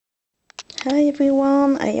Hi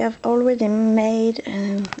everyone, I have already made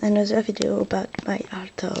another video about my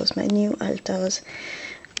altars, my new altars,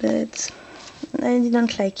 but I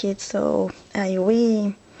didn't like it, so I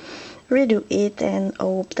redo it and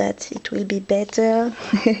hope that it will be better.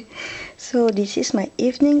 So this is my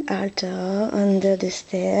evening altar under the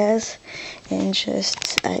stairs, and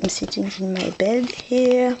just I'm sitting in my bed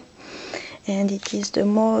here, and it is the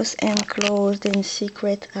most enclosed and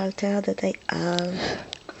secret altar that I have.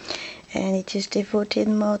 And it is devoted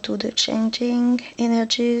more to the changing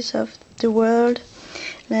energies of the world,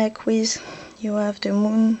 like with you have the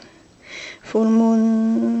moon, full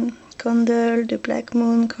moon candle, the black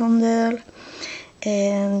moon candle,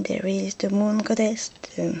 and there is the moon goddess,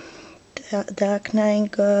 the dark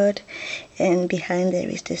night god, and behind there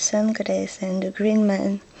is the sun goddess and the green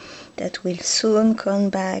man that will soon come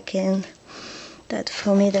back, and that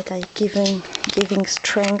for me that I giving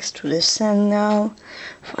strength to the sun now,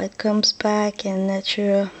 for it comes back and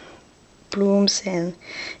nature blooms, and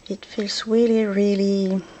it feels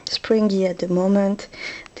really springy at the moment.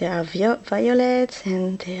 There are violets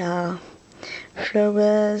and there are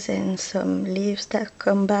flowers and some leaves that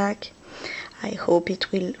come back. I hope it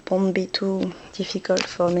won't be too difficult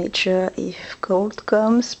for nature if cold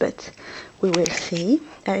comes, but we will see.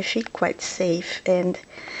 I feel quite safe and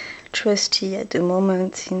trusty at the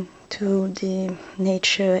moment into the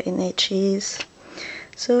nature energies.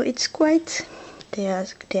 So it's quite, they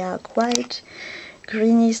are quite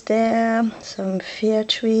greenies there, some fir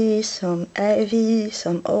tree, some ivy,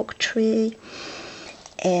 some oak tree,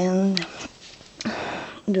 and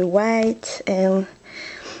the white and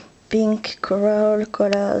pink coral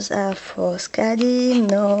colors are for Skadi.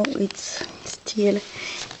 No, it's still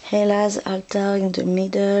Hela's altar in the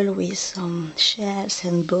middle with some shells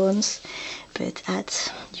and bones, but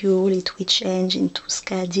at Yule it will change into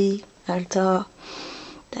Skadi altar,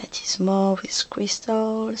 that is more with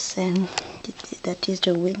crystals, and that is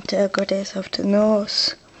the winter goddess of the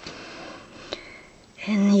north.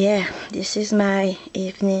 And yeah, this is my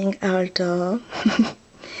evening altar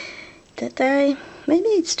that maybe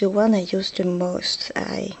it's the one I use the most.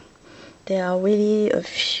 There are really a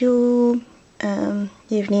few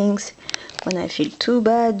evenings when I feel too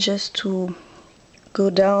bad just to go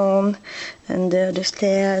down under the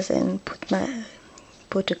stairs and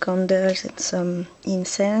put the candles and some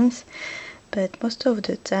incense, but most of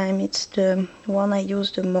the time it's the one I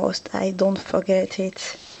use the most. I don't forget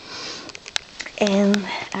it. And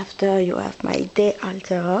after you have my day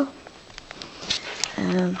altar,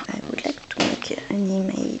 I would like to make an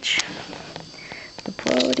image, a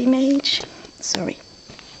broad image, sorry,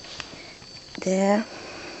 there,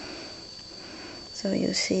 so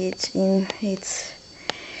you see it in its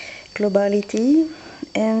globality,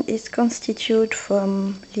 and it's constituted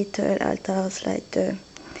from little altars like the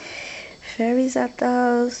fairies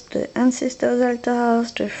altars, the ancestors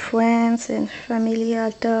altars, the friends and family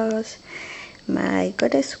altars, my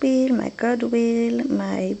goddess wheel, my god wheel,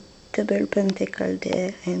 my double pentacle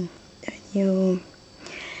there, and a new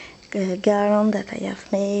garland that I have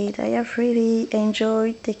made. I have really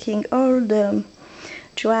enjoyed taking all the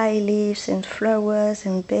dry leaves and flowers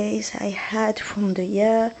and bays I had from the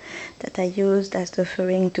year that I used as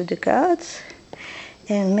offering to the gods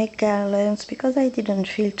and make garlands, because I didn't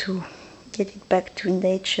feel to get it back to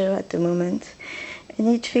nature at the moment, and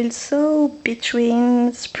it feels so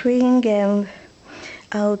between spring and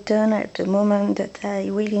autumn at the moment that I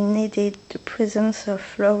really needed the presence of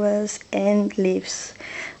flowers and leaves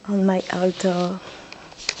on my altar.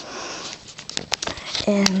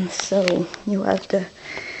 And so you have the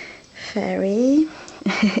fairy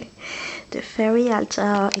the fairy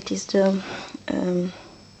altar. It is the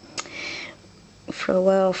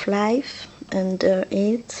flower of life under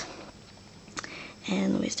it,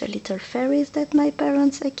 and with the little fairies that my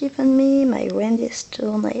parents had given me, my reindeer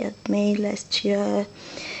stone I had made last year,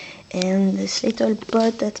 and this little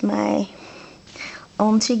pot that my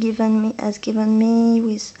auntie has given me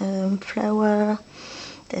with flower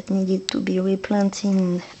that needed to be replanted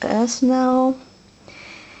in earth now.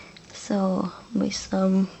 So with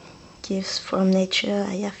some gifts from nature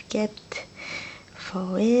I have kept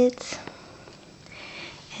for it.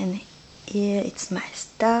 And here it's my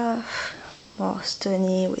staff, more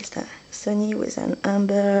stony with an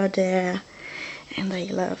amber there, and I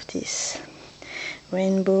love this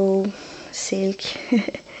rainbow silk.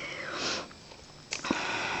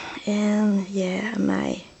 And yeah,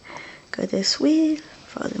 my goddess wheel,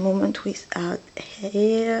 for the moment without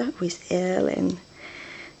hair, with L, and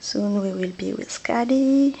soon we will be with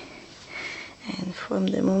Skadi. And from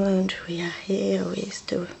the moment we are here with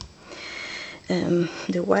the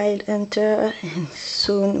the wild hunter, and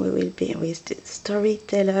soon we will be with the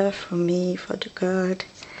storyteller for me, for the god.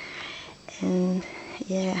 And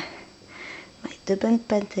yeah, my double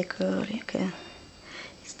pentacle,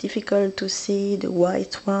 it's difficult to see the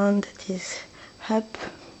white one that is up,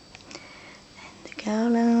 and the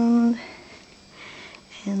garland.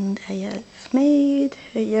 And I have made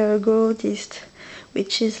a year ago this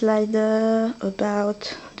witch's ladder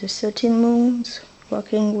about the 13 moons,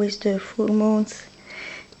 working with the full moons.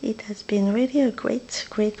 It has been really a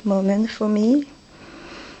great moment for me.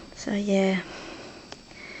 So yeah,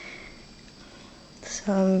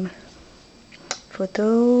 some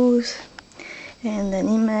photos and an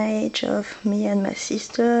image of me and my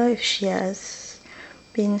sister, if she has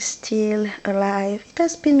been still alive. It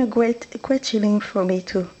has been a great healing for me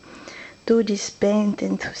to do this paint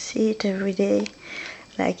and to see it every day.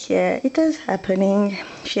 Like, yeah, it is happening.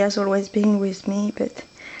 She has always been with me, but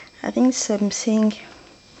having something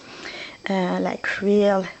like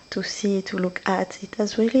real to see, to look at, it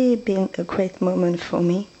has really been a great moment for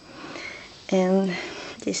me. And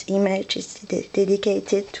this image is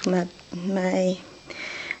dedicated to my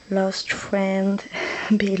lost friend,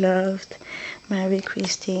 beloved Mary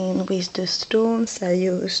Christine, with the stones I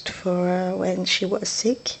used for her when she was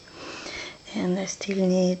sick. And I still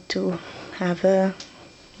need to have her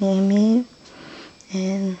near me.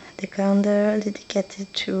 And the candle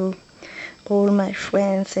dedicated to all my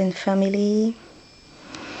friends and family.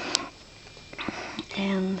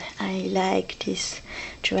 And I like this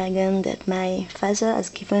dragon that my father has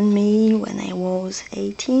given me when I was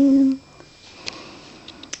 18.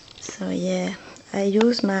 So yeah, I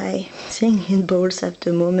use my singing bowls at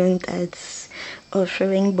the moment as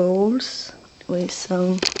offering bowls with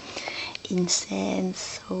some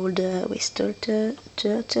incense holder with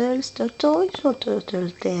turtles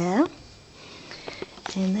there.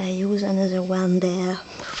 And I use another one there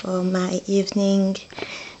for my evening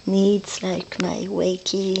needs, like my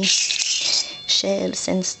Reiki shells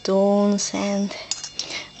and stones, and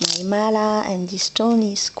my mala. And this stone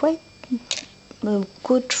is quite a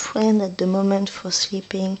good friend at the moment for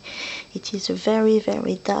sleeping. It is a very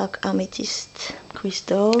dark amethyst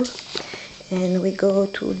crystal. And we go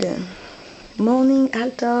to the morning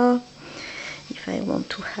altar. If I want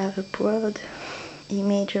to have a broad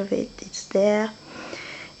image of it, it's there.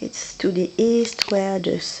 It's to the east where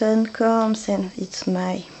the sun comes, and it's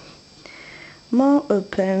my more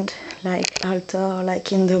opened like altar,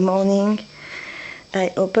 like in the morning.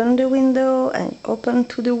 I open the window and open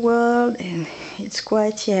to the world, and it's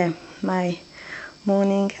quite, yeah, my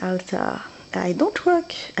morning altar. I don't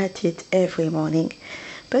work at it every morning,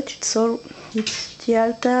 but it's the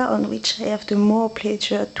altar on which I have the more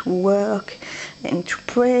pleasure to work and to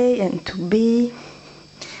pray and to be.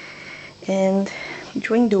 And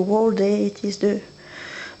during the whole day, it is the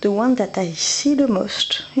one that I see the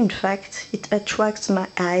most. In fact, it attracts my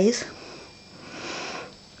eyes.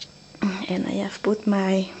 And I have put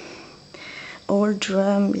my old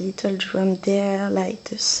little drum there, like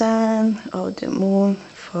the sun or the moon,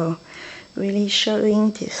 for really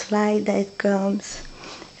showing this light that comes.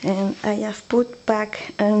 And I have put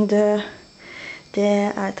back under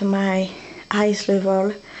there at my eyes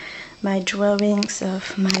level my drawings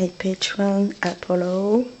of my patron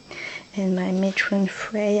Apollo and my matron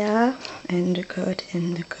Freya and the god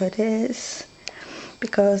and the goddess,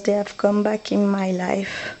 because they have come back in my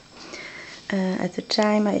life. At the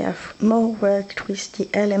time I have more worked with the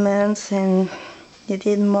elements and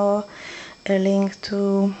needed more a link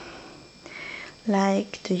to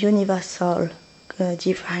like the universal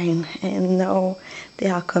divine, and now they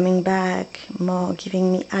are coming back more,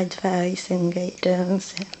 giving me advice and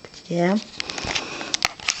guidance. And yeah,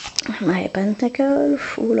 my pentacle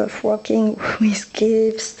full of working with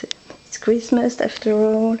gifts. It's Christmas after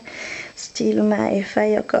all. Still my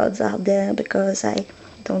fire cards are there because I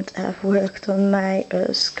don't have worked on my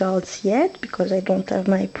earth cards yet, because I don't have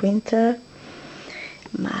my printer.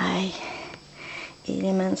 My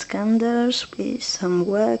elements candles with some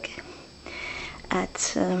work at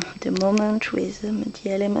the moment with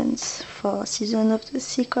the elements for season of the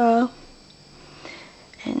seeker.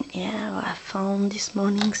 And yeah, I found this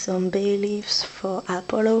morning some bay leaves for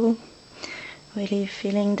Apollo, really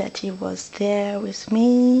feeling that he was there with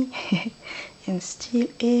me and still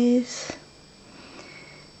is.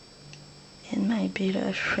 And my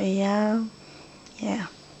beloved Freya, yeah.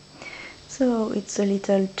 So it's a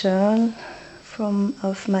little turn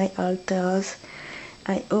of my altars.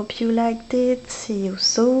 I hope you liked it. See you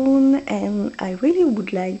soon, and I really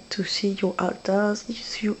would like to see your altars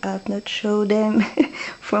if you have not shown them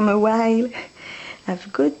from a while. Have a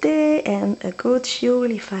good day and a good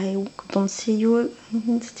Yule if I don't see you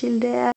still there.